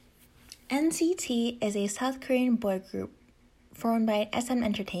NCT is a South Korean boy group formed by SM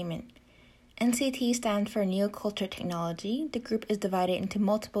Entertainment. NCT stands for Neo Culture Technology. The group is divided into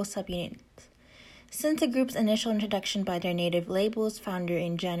multiple subunits. Since the group's initial introduction by their native label's founder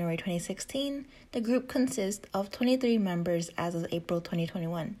in January 2016, the group consists of 23 members as of April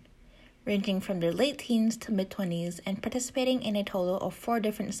 2021, ranging from their late teens to mid-20s and participating in a total of 4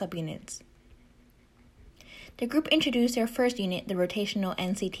 different subunits. The group introduced their first unit, the rotational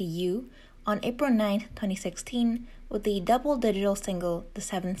NCT-U, on April 9, 2016, with the double digital single The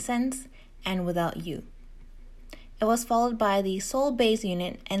Seventh Sense and Without You. It was followed by the Seoul-based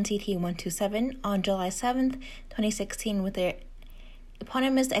unit NCT-127 on July 7, 2016, with their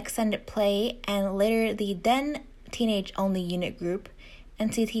eponymous extended play, and later the then teenage-only unit group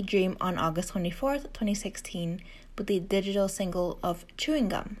NCT Dream on August 24, 2016, with the digital single of Chewing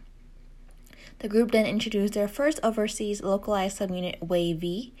Gum. The group then introduced their first overseas localized subunit,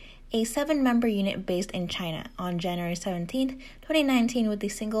 Wavy, a 7-member unit based in China, on January 17, 2019, with the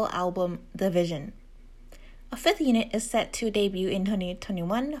single album The Vision. A 5th unit is set to debut in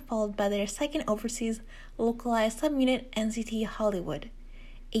 2021, followed by their second overseas localized subunit, NCT Hollywood,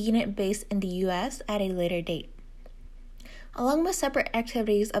 a unit based in the US at a later date. Along with separate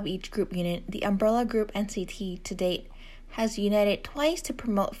activities of each group unit, the umbrella group NCT to date has united twice to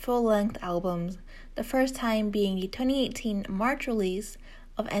promote full-length albums, the first time being the 2018 March release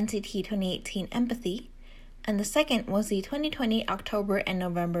of NCT 2018 Empathy, and the second was the 2020 October and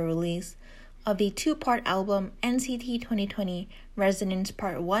November release of the 2-part album NCT 2020 Resonance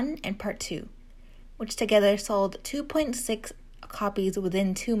Part 1 and Part 2, which together sold 2.6 copies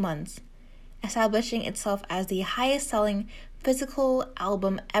within 2 months, establishing itself as the highest-selling physical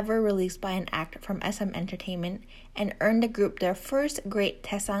album ever released by an act from SM Entertainment, and earned the group their first Great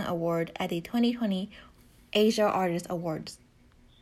Taesang Award at the 2020 Asia Artist Awards.